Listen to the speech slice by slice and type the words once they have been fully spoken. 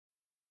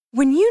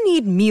When you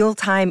need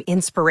mealtime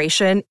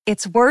inspiration,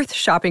 it's worth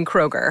shopping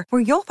Kroger,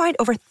 where you'll find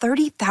over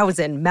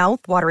 30,000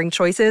 mouth-watering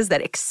choices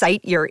that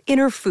excite your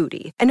inner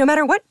foodie. And no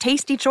matter what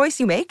tasty choice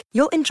you make,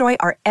 you'll enjoy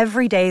our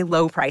everyday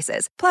low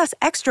prices, plus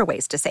extra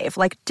ways to save,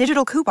 like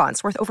digital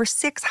coupons worth over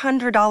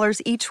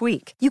 $600 each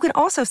week. You can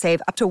also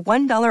save up to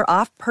 $1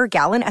 off per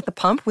gallon at the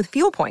pump with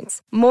fuel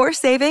points. More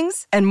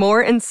savings and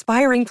more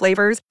inspiring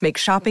flavors make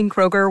shopping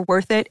Kroger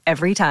worth it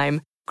every time.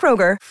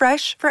 Kroger,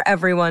 fresh for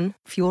everyone.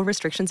 Fuel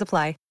restrictions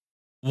apply.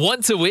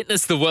 Want to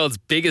witness the world's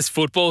biggest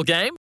football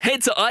game?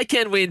 Head to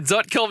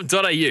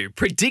iCanWin.com.au,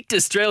 predict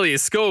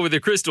Australia's score with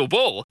a crystal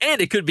ball, and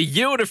it could be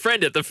you and a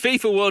friend at the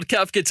FIFA World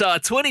Cup Qatar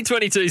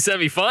 2022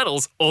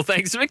 semi-finals, all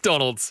thanks to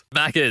McDonald's.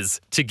 Maccas,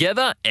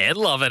 together and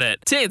loving it.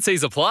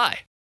 TNCs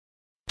apply.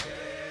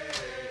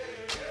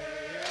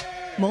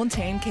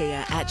 Montane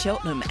Kia at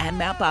Cheltenham and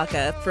Mount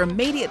Barker for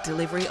immediate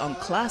delivery on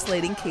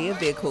class-leading Kia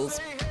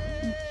vehicles.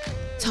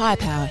 Tyre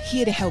Power,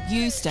 here to help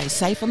you stay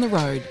safe on the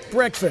road.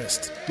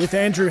 Breakfast with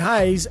Andrew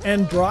Hayes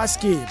and Bryce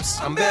Gibbs.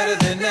 I'm better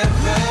than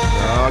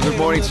ever. Good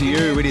morning to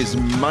you. It is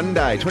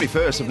Monday,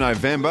 21st of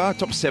November.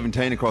 Top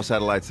 17 across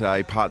Adelaide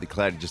today. Partly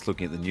cloudy, just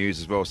looking at the news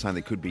as well, saying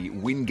there could be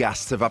wind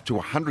gusts of up to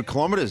 100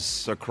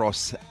 kilometres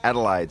across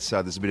Adelaide.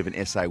 So there's a bit of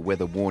an SA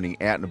weather warning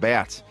out and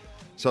about.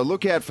 So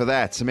look out for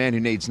that. It's a man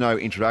who needs no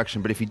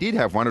introduction, but if he did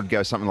have one, it would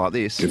go something like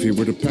this. If he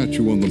were to pat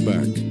you on the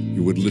back,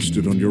 you would list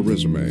it on your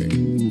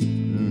resume.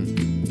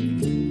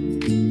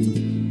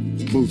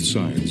 Both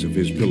sides of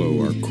his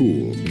pillow are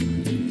cool.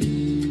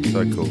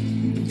 So cool.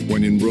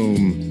 When in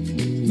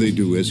Rome, they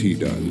do as he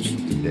does.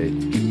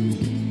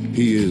 Indeed.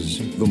 He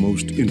is the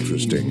most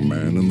interesting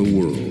man in the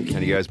world.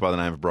 And he goes by the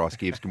name of Bryce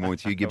Gibbs. Good morning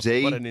to you,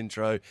 Gibbsy. What an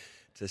intro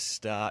to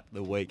start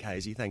the week,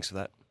 Hazy. Thanks for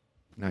that.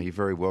 No, you're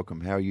very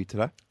welcome. How are you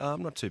today?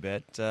 I'm not too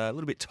bad. A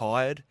little bit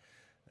tired.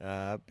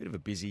 A bit of a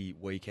busy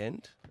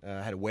weekend.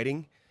 Had a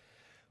wedding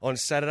on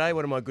Saturday.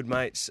 One of my good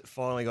mates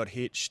finally got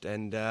hitched,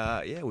 and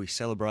we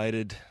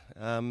celebrated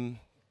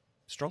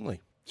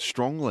strongly.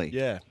 Strongly?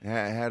 Yeah.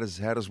 How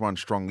does one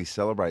strongly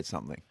celebrate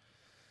something?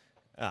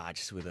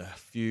 Just with a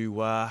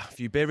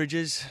few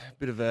beverages,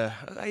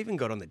 I even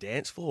got on the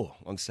dance floor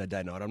on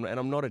Saturday night, and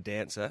I'm not a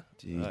dancer.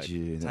 Did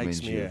you? That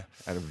means you're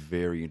at a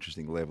very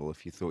interesting level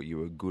if you thought you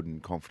were good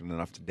and confident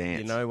enough to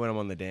dance. You know, when I'm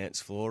on the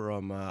dance floor,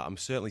 I'm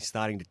certainly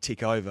starting to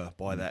tick over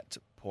by that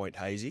point,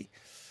 Hazy.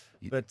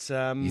 But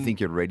you think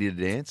you're ready to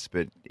dance,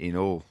 but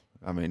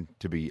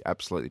to be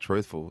absolutely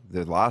truthful,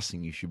 the last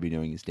thing you should be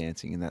doing is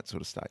dancing in that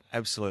sort of state.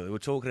 Absolutely. We were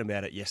talking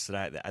about it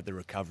yesterday at the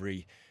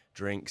recovery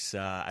drinks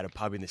at a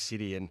pub in the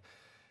city, and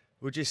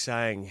we were just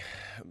saying,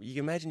 you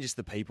can imagine just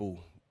the people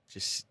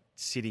just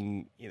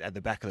sitting at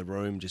the back of the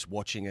room just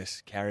watching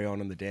us carry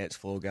on the dance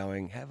floor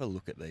going, have a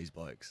look at these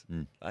blokes.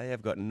 They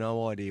have got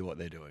no idea what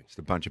they're doing. Just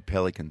a bunch of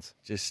pelicans.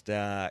 Just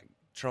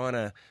trying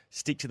to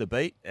stick to the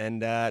beat,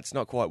 and it's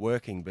not quite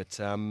working, but,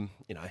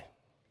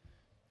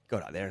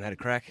 got out there and had a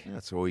crack. Yeah,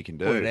 that's all you can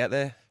do. Put it out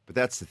there. But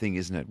that's the thing,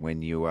 isn't it?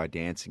 When you are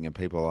dancing and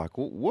people are like,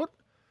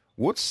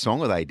 what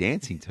song are they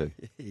dancing to?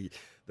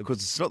 Because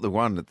it's not the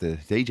one that the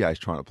DJ is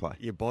trying to play.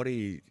 Your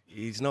body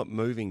is not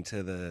moving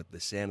to the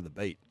sound of the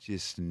beat.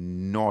 Just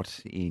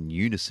not in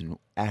unison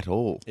at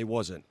all. It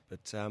wasn't.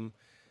 But,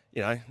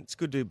 it's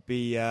good to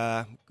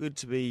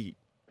be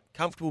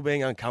comfortable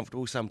being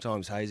uncomfortable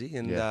sometimes, Hazy,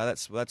 and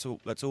that's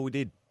all we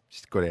did.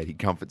 Just got out of your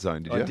comfort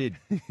zone, did you?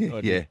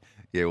 I did.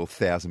 Yeah, well,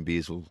 1,000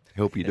 beers will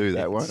help you do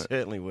that, won't it?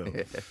 Certainly will.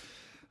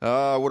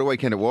 Yeah. What a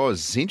weekend it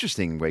was.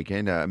 Interesting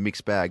weekend, a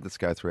mixed bag. Let's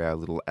go through our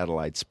little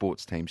Adelaide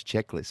sports teams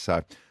checklist.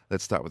 So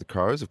let's start with the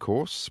Crows, of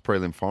course.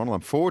 Prelim final.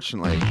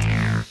 Unfortunately,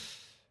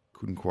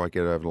 couldn't quite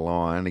get over the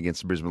line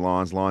against the Brisbane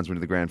Lions. Lions went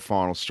to the grand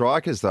final.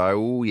 Strikers,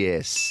 though, oh,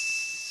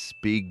 yes.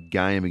 Big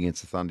game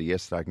against the Thunder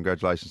yesterday.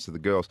 Congratulations to the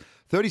girls.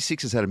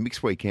 36ers had a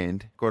mixed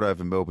weekend. Got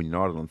over Melbourne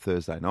United on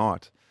Thursday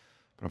night.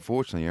 But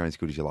unfortunately, you're only as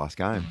good as your last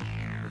game.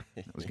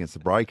 It was against the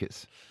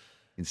Breakers.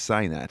 In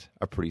saying that,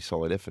 a pretty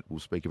solid effort. We'll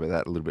speak about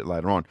that a little bit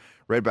later on.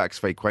 Redbacks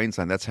v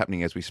Queensland, that's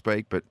happening as we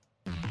speak, but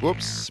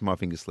whoops, my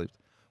finger slipped.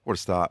 What a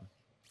start.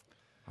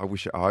 I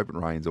hope it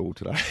rains all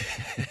today.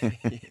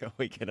 Yeah,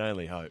 we can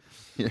only hope.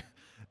 Yeah.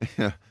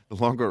 The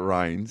longer it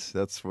rains,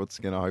 that's what's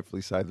going to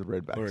hopefully save the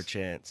Redbacks. Or a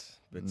chance.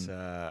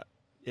 But,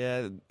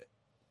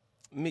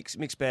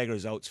 mixed bag of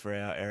results for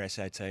our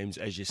SA teams,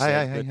 as you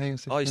said. Hey,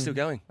 you're still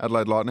going?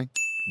 Adelaide Lightning.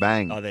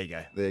 Bang. Oh, there you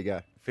go. There you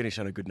go. Finish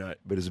on a good note.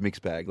 But it's a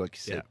mixed bag, like you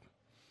said. Yeah.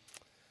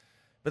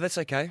 But that's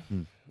okay.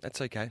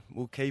 That's okay.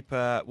 We'll keep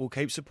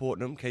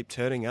supporting them, keep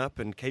turning up,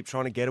 and keep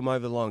trying to get them over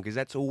the line, because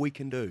that's all we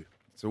can do.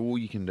 It's all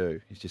you can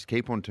do. Is just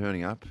keep on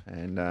turning up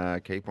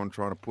and keep on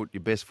trying to put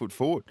your best foot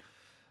forward.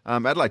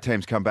 Adelaide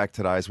teams come back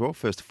today as well.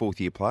 First to fourth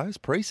year players.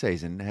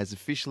 Pre-season has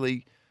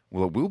officially,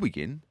 well, it will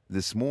begin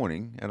this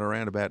morning at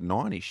around about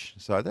 9-ish.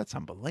 So that's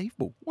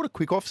unbelievable. What a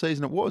quick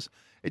off-season it was.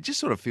 It just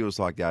sort of feels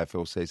like the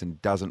AFL season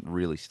doesn't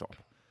really stop.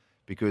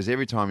 Because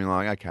every time you're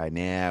like, okay,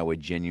 now we're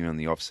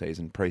genuinely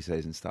off-season,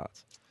 pre-season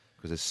starts.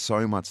 Because there's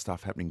so much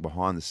stuff happening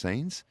behind the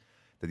scenes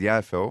that the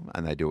AFL,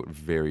 and they do it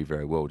very,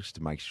 very well just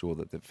to make sure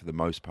that for the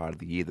most part of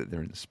the year that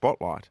they're in the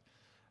spotlight,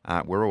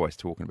 we're always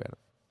talking about it.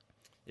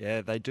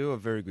 Yeah, they do a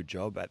very good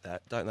job at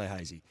that, don't they,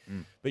 Hazy?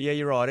 But yeah,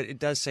 you're right. It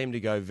does seem to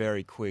go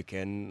very quick.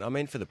 And I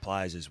mean, for the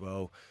players as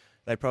well,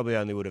 they probably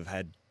only would have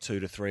had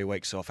 2 to 3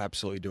 weeks off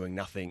absolutely doing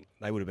nothing.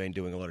 They would have been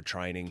doing a lot of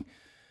training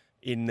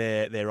in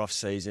their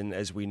off-season,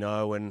 as we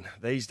know. And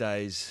these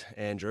days,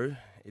 Andrew,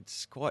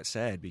 it's quite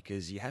sad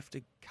because you have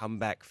to come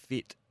back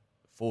fit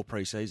for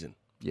pre-season.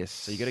 Yes.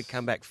 So you got to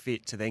come back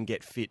fit to then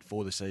get fit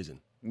for the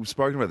season. We've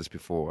spoken about this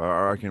before.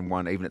 I reckon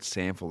even at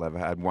Samford,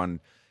 they've had one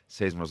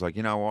season where I was like,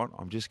 you know what?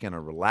 I'm just going to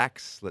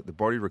relax, let the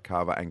body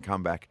recover and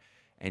come back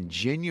and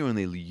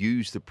genuinely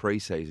use the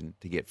pre-season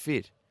to get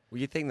fit. Well,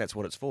 you think that's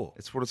what it's for.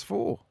 It's what it's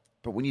for.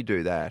 But when you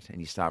do that and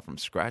you start from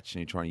scratch and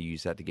you're trying to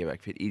use that to get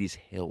back fit, it is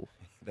hell.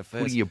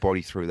 Putting your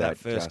body through that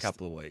first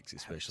couple of weeks,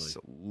 especially.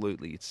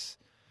 Absolutely.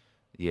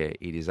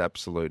 It is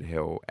absolute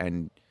hell.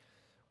 And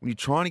when you're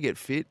trying to get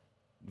fit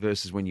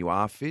versus when you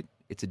are fit,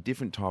 it's a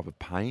different type of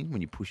pain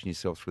when you're pushing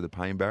yourself through the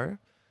pain barrier.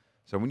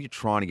 So when you're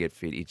trying to get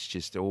fit, it's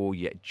just all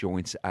your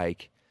joints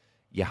ache,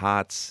 your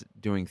heart's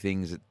doing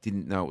things it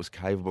didn't know it was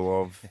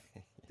capable of.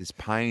 There's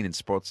pain in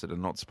spots that are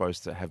not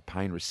supposed to have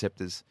pain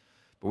receptors.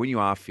 But when you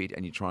are fit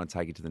and you're trying to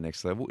take it to the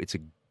next level, it's a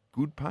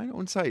good pain. I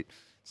wouldn't say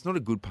it's not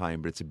a good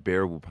pain, but it's a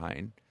bearable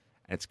pain,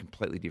 and it's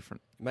completely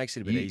different. It makes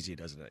it a bit easier,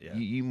 doesn't it? Yeah.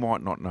 You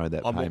might not know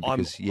that pain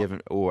because you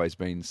haven't always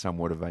been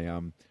somewhat of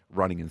a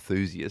running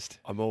enthusiast.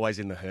 I'm always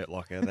in the hurt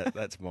locker.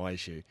 That's my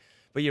issue.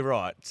 But you're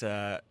right.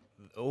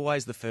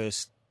 Always the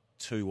first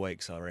 2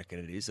 weeks, I reckon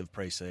it is, of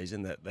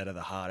pre-season that are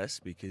the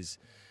hardest because,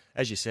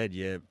 as you said,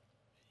 you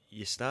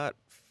start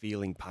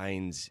feeling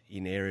pains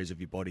in areas of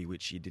your body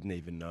which you didn't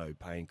even know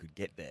pain could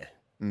get there.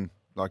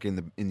 Like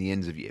in the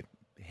ends of your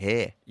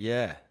hair.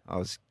 Yeah.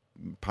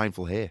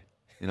 Painful hair,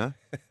 you know?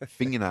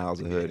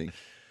 Fingernails are hurting.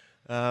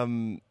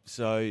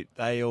 So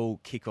they all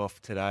kick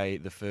off today,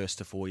 the first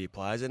to 4-year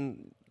players,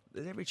 and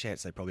there's every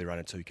chance they probably run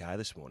a 2K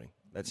this morning.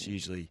 That's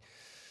usually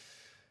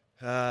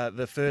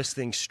the first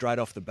thing straight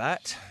off the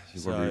bat.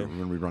 We're going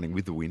to be running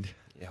with the wind.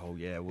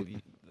 Yeah, well,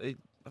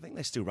 I think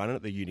they're still running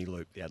at the Uni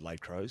Loop, the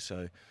Adelaide Crows,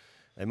 so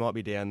they might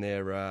be down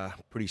there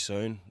pretty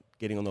soon,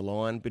 getting on the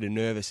line. Bit of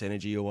nervous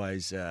energy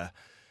always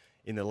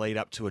in the lead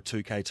up to a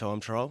 2K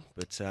time trial,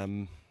 but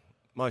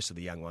most of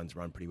the young ones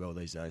run pretty well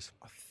these days.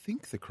 I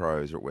think the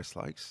Crows are at West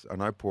Lakes. I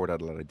know Port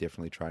Adelaide are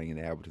definitely training in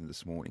Alberton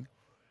this morning.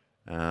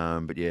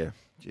 But it'd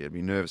be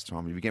a nervous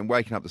time. You'd be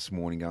waking up this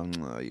morning going,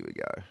 oh, here we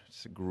go.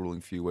 It's a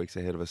grueling few weeks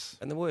ahead of us.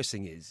 And the worst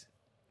thing is,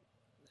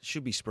 it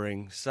should be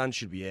spring, sun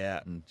should be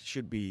out,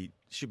 should be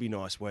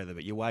nice weather,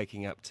 but you're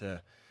waking up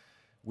to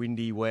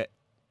windy, wet,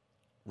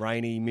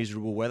 rainy,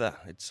 miserable weather.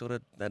 It's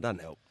that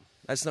doesn't help.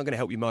 That's not going to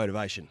help your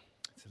motivation.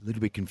 It's a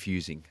little bit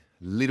confusing.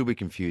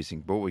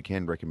 But what we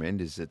can recommend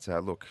is that,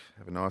 have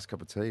a nice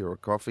cup of tea or a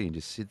coffee and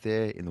just sit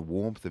there in the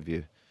warmth of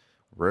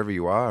wherever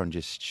you are and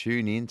just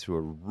tune in to a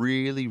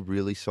really,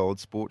 really solid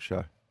sports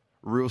show.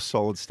 Real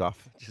solid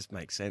stuff. It just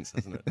makes sense,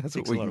 doesn't it? That's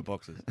Ticks a lot of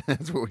boxes.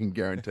 That's what we can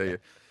guarantee you.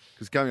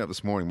 Because coming up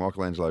this morning,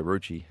 Michelangelo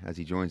Rucci, as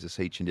he joins us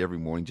each and every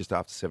morning just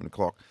after 7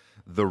 o'clock,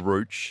 the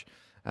Rooch.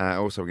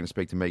 Also, we're going to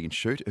speak to Megan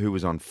Shute, who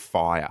was on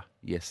fire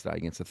yesterday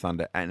against the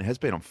Thunder and has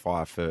been on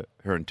fire for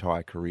her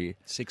entire career.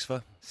 6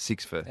 for?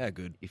 6 for. How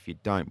good. If you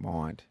don't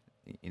mind,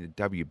 in a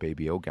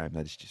WBBL game,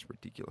 that is just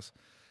ridiculous.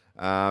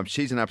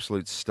 She's an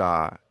absolute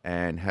star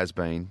and has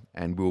been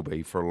and will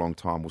be for a long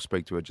time. We'll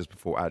speak to her just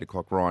before 8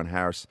 o'clock. Ryan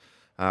Harris,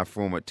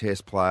 former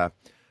Test player,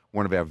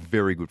 one of our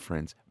very good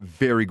friends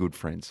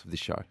of this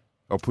show.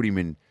 I'll put him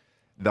in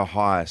the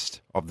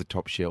highest of the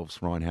top shelves,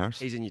 Ryan Harris.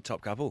 He's in your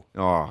top couple.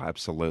 Oh,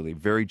 absolutely.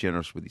 Very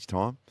generous with his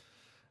time.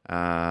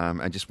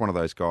 And just one of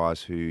those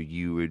guys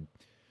who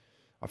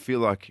I feel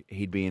like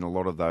he'd be in a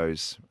lot of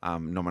those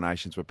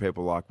nominations where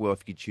people are like, well, if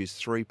you could choose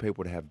 3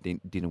 people to have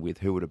dinner with,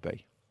 who would it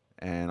be?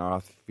 And I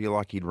feel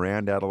like he'd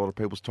round out a lot of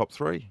people's top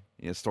 3.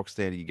 Stock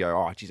standard, you go,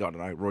 I don't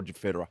know, Roger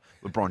Federer,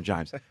 LeBron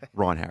James,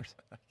 Ryan Harris.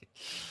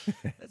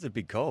 That's a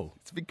big call.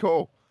 It's a big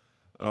call.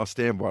 And I'll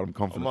stand by it, I'm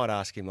confident. I might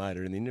ask him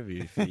later in the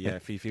interview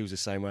if he feels the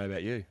same way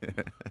about you.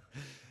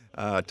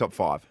 Top 5.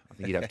 I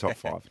think he'd have top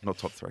 5, not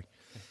top 3.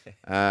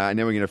 And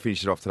then we're going to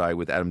finish it off today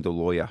with Adam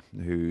Deloya,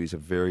 who is a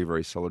very,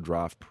 very solid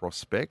draft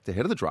prospect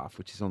ahead of the draft,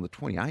 which is on the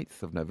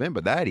 28th of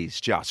November. That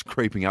is just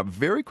creeping up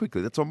very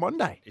quickly. That's on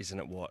Monday. Isn't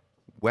it what?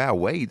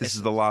 Wowee, this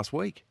is the last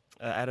week.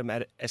 Adam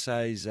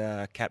SA's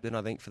captain,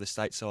 I think, for the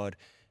stateside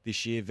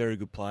this year. Very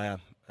good player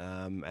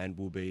and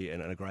will be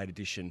a great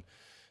addition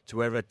to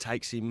whoever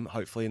takes him,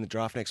 hopefully, in the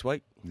draft next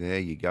week. There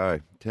you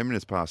go. 10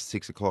 minutes past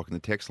 6 o'clock and the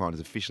text line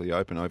is officially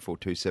open,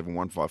 0427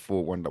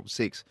 154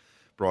 166.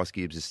 Bryce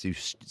Gibbs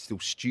is still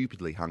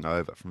stupidly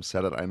hungover from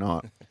Saturday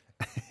night.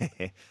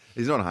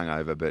 He's not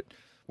hungover, but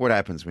what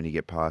happens when you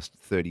get past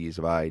 30 years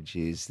of age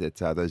is that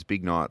those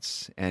big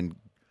nights, and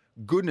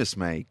goodness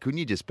me, couldn't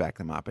you just back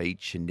them up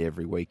each and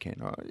every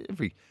weekend?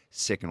 Every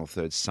second or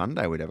third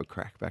Sunday we'd have a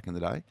crack back in the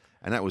day,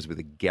 and that was with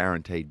a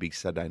guaranteed big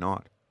Saturday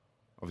night.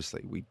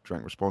 Obviously, we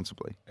drank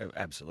responsibly.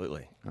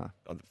 Absolutely.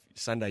 On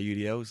Sunday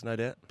UDLs, no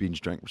doubt.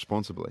 Binge drank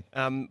responsibly.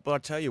 But I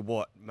tell you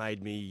what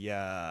made me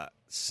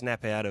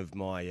snap out of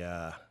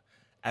my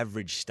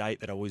average state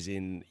that I was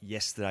in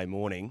yesterday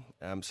morning.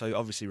 So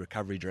obviously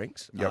recovery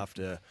drinks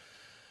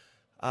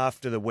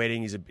after the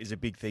wedding is a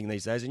big thing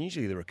these days, and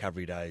usually the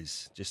recovery day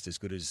is just as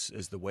good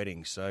as the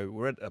wedding. So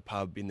we're at a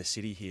pub in the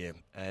city here,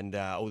 and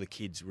all the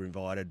kids were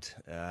invited.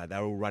 They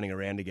were all running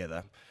around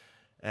together,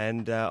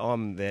 and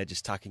I'm there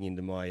just tucking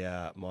into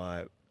my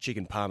my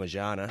chicken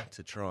parmigiana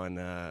to try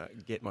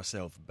and get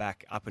myself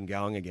back up and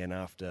going again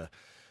after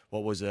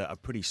what was a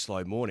pretty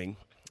slow morning.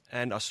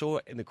 And I saw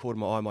in the corner of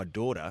my eye my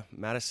daughter,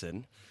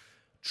 Madison,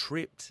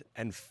 tripped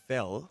and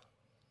fell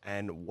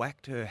and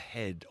whacked her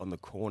head on the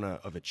corner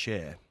of a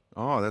chair.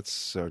 Oh,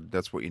 that's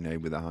what you need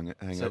with a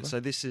hangover. So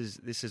this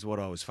is what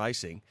I was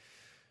facing.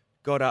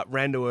 Got up,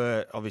 ran to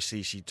her.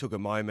 Obviously, she took a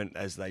moment,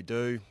 as they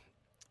do,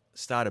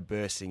 started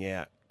bursting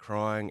out,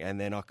 crying,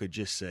 and then I could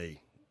just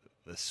see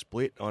the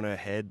split on her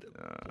head.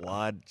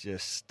 Blood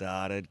just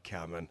started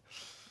coming.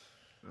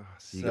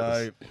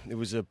 So it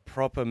was a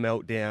proper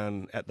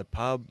meltdown at the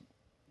pub.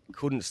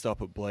 Couldn't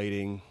stop it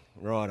bleeding.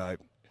 Righto,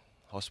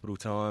 hospital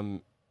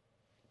time.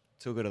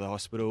 Took her to the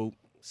hospital.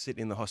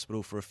 Sitting in the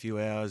hospital for a few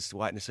hours,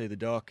 waiting to see the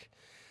doc.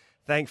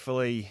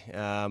 Thankfully,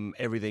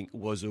 everything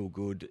was all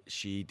good.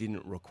 She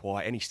didn't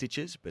require any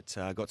stitches, but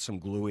got some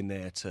glue in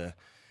there to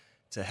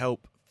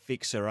help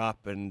fix her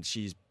up, and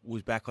she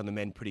was back on the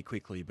mend pretty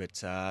quickly,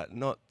 but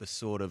not the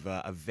sort of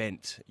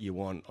event you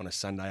want on a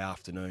Sunday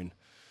afternoon.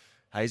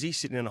 Hazy,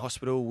 sitting in a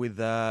hospital with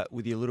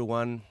your little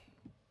one,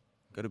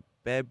 got a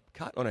bad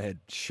cut on her head.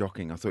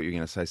 Shocking. I thought you were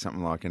going to say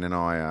something like, and then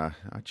I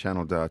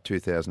channeled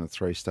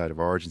 2003 State of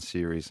Origin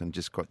series and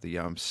just got the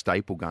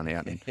staple gun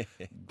out and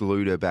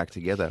glued her back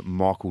together,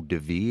 Michael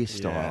DeVere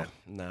style.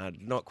 No,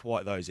 not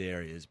quite those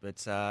areas,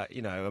 but, I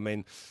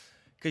mean,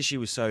 because she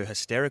was so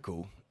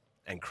hysterical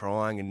and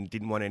crying and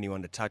didn't want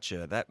anyone to touch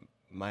her, that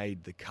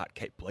made the cut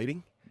keep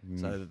bleeding.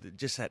 So they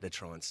just had to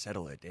try and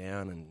settle her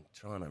down and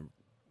trying to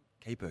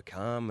keep her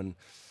calm, and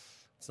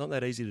it's not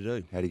that easy to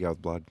do. How do you go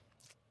with blood?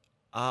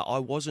 I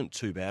wasn't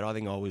too bad. I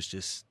think I was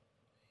just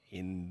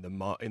in the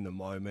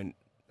moment,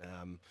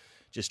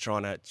 just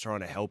trying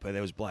to help her.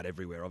 There was blood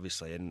everywhere,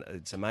 obviously, and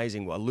it's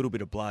amazing what a little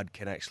bit of blood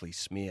can actually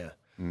smear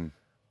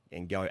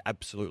and go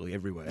absolutely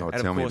everywhere. Oh,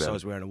 and of course, I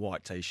was wearing a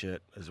white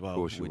T-shirt as well,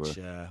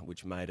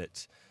 which made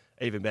it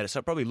even better. So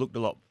it probably looked a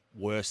lot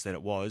worse than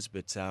it was,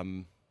 but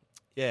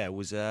it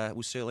was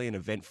certainly an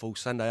eventful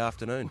Sunday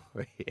afternoon.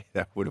 Yeah,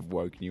 that would have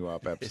woken you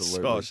up,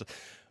 absolutely.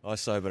 I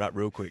sobered up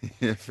real quick.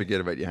 Forget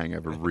about your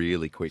hangover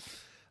really quick.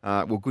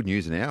 Well, good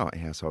news in our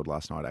household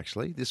last night,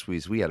 actually.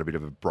 We had a bit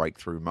of a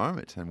breakthrough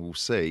moment, and we'll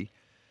see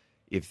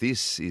if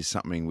this is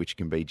something which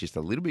can be just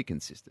a little bit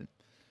consistent.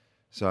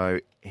 So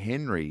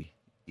Henry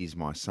is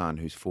my son,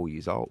 who's 4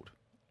 years old,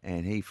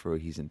 and he, for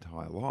his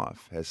entire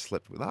life, has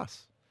slept with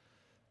us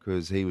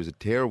because he was a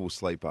terrible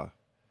sleeper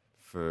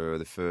for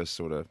the first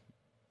sort of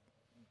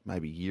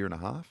maybe year and a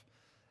half.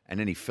 And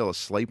then he fell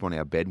asleep on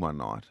our bed one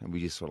night, and we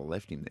just sort of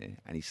left him there,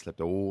 and he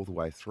slept all the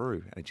way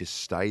through, and it just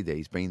stayed there.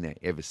 He's been there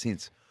ever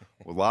since.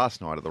 Well,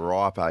 last night, at the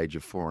ripe age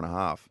of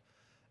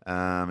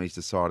 4.5, he's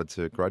decided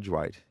to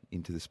graduate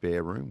into the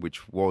spare room,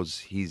 which was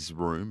his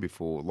room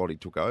before Lottie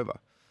took over.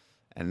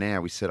 And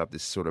now we set up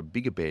this sort of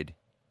bigger bed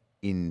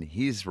in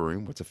his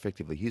room, what's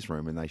effectively his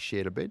room, and they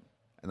shared a bed,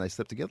 and they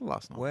slept together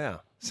last night.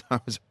 Wow. So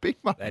it was a big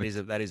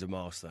moment. That is a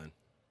milestone.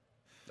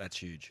 That's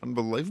huge.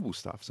 Unbelievable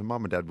stuff. So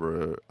Mum and Dad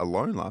were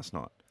alone last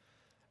night.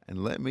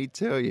 And let me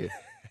tell you.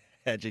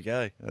 How'd you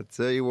go? I'll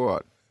tell you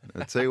what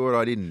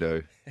I didn't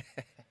do.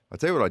 I'll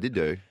tell you what I did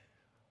do.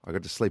 I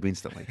got to sleep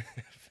instantly.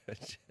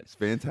 It's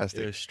fantastic.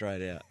 It was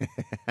straight out.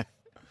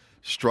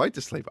 Straight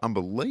to sleep.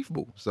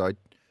 Unbelievable. So I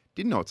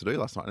didn't know what to do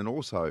last night. And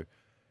also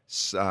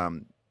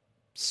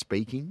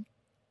speaking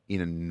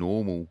in a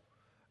normal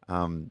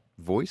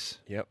voice.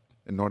 Yep.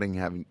 And not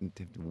having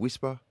to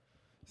whisper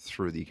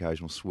through the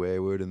occasional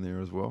swear word in there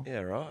as well.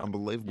 Yeah, right.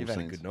 Unbelievable. You've had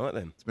a good night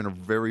then. It's been a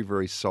very,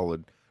 very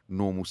solid,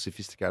 normal,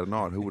 sophisticated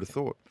night. Who would have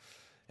thought?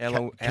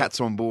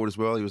 Cat's on board as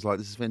well. He was like,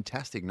 this is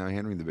fantastic. No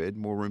Henry in the bed.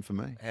 More room for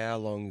me. How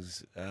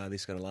long's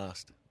this going to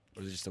last?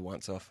 Or is it just a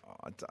once-off?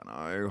 I don't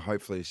know.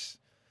 Hopefully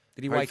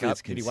Did he wake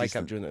up? Did he wake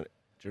up during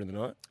the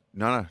night?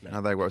 No.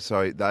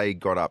 They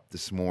got up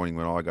this morning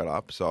when I got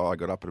up. So I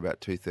got up at about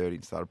 2:30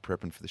 and started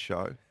prepping for the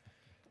show.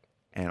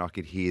 And I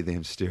could hear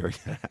them stirring.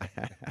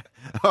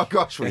 Oh,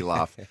 gosh, we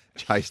laugh.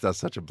 Chase does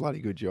such a bloody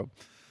good job.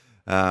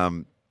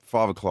 5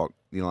 o'clock,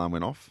 the alarm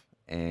went off,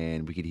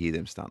 and we could hear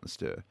them starting to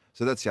stir.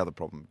 So that's the other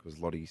problem, because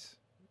Lottie's,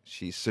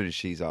 as soon as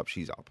she's up,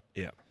 she's up.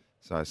 Yeah.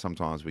 So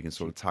sometimes we can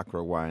sort of tuck her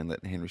away and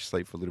let Henry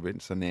sleep for a little bit.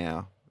 So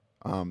now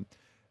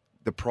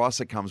the price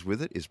that comes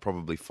with it is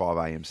probably 5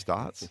 a.m.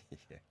 starts.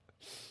 Yeah.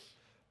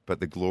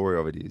 But the glory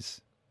of it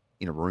is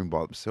in a room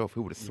by themselves.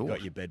 Who would have thought? You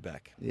got your bed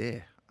back.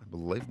 Yeah.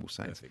 Unbelievable,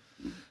 Saints.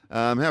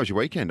 How was your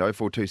weekend?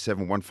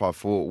 0427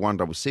 154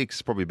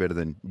 166. Probably better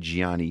than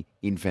Gianni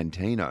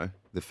Infantino,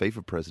 the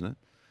FIFA president.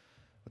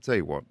 I'll tell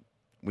you what,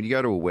 when you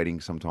go to a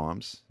wedding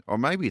sometimes, or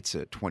maybe it's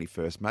a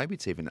 21st, maybe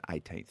it's even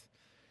 18th.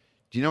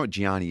 Do you know what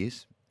Gianni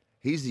is?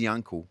 He's the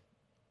uncle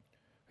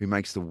who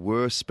makes the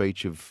worst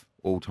speech of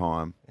all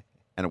time,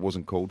 and it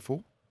wasn't called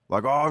for.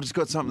 Like, I've just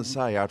got something to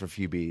say after a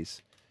few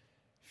beers,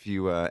 a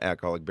few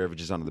alcoholic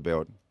beverages under the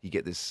belt. You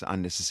get this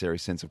unnecessary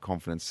sense of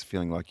confidence,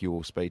 feeling like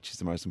your speech is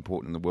the most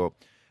important in the world.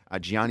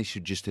 Gianni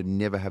should just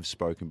never have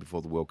spoken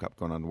before the World Cup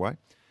got underway.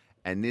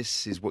 And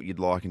this is what you'd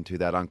liken to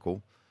that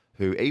uncle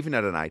who, even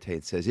at an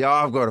 18, says, yeah,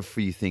 I've got a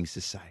few things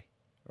to say.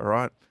 All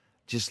right?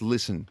 Just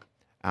listen.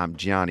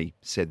 Gianni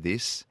said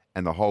this,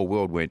 and the whole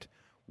world went,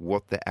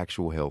 what the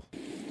actual hell?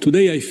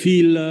 Today I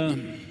feel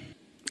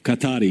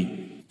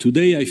Qatari.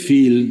 Today I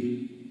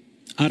feel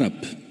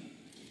Arab.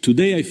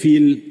 Today I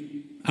feel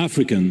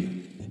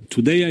African.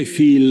 Today I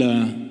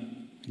feel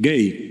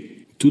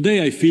gay.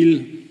 Today I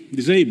feel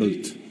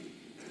disabled.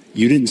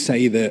 You didn't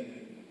say that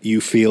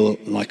you feel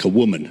like a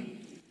woman.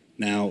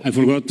 Now, I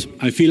forgot.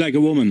 I feel like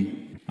a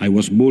woman. I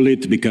was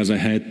bullied because I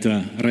had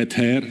red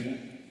hair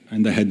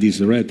and I had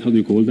these red, how do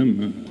you call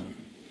them?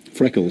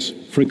 Freckles.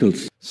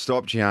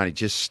 Stop, Gianni.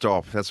 Just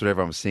stop. That's what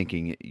everyone was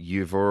thinking.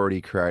 You've already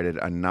created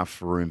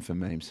enough room for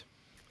memes.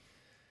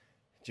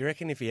 Do you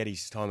reckon if he had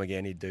his time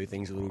again, he'd do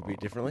things a little bit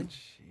differently?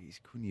 Jeez,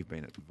 couldn't he have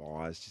been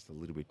advised just a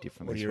little bit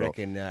differently? Or do you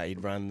reckon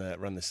he'd run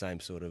the same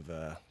sort of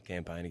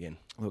campaign again?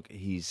 Look,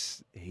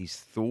 his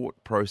thought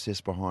process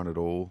behind it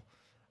all,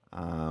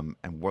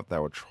 and what they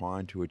were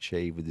trying to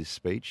achieve with this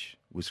speech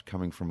was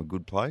coming from a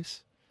good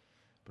place.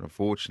 But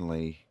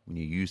unfortunately, when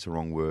you use the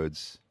wrong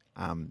words,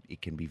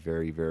 it can be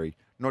very, very,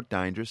 not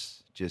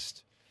dangerous,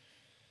 just,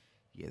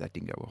 that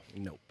didn't go well.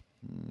 Nope.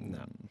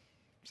 No.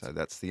 So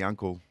that's the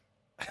uncle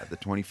at the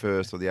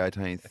 21st or the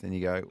 18th, and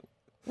you go,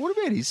 what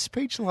about his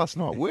speech last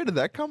night? Where did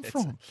that come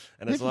from?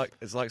 And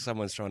it's like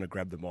someone's trying to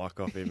grab the mic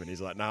off him, and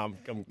he's like, "No,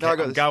 I'm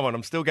going.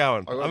 I'm still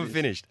going. I haven't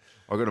finished."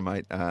 I got a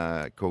mate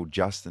called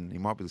Justin. He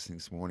might be listening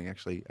this morning.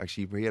 Actually,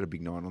 he had a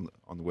big night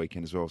on the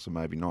weekend as well, so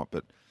maybe not.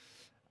 But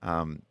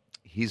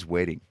his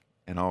wedding,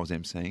 and I was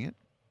emceeing it,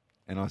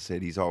 and I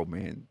said his old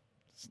man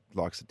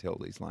likes to tell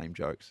these lame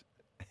jokes.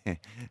 I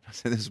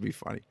said this will be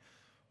funny.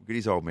 We'll get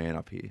his old man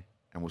up here,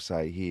 and we'll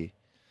say, "Here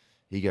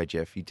you go,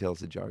 Jeff. He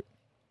tells a joke."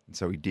 And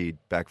so he did,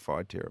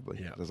 backfired terribly.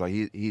 Yeah. I was like,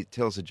 he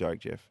tell us a joke,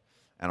 Jeff.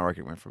 And I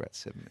reckon it went for about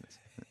 7 minutes.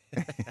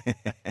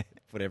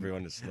 Put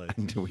everyone to sleep.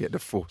 Until we had to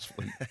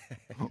forcefully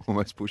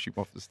almost push him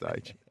off the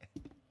stage.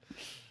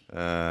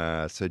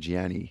 So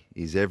Gianni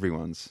is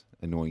everyone's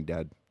annoying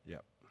dad.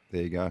 Yep.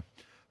 There you go.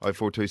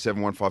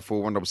 0427 154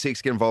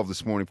 166. Get involved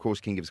this morning. Of course,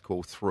 you can give us a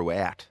call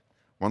throughout.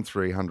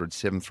 1300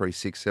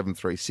 736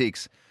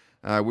 736.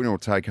 Winner will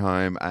take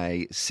home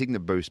a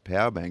Signet Boost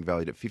power bank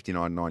valued at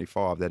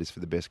 $59.95. That is for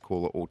the best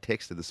caller or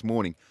texter this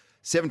morning.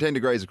 17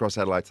 degrees across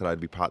Adelaide today to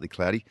be partly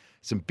cloudy.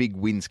 Some big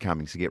winds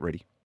coming, so get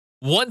ready.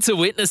 Want to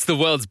witness the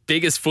world's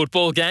biggest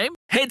football game?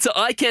 Head to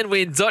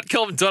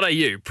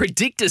iCanWin.com.au,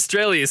 predict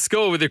Australia's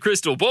score with a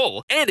crystal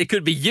ball, and it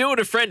could be you and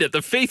a friend at the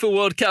FIFA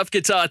World Cup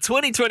Qatar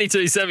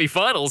 2022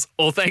 semi-finals,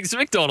 all thanks to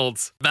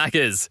McDonald's.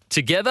 Maccas,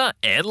 together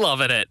and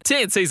loving it.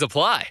 TNCs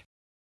apply.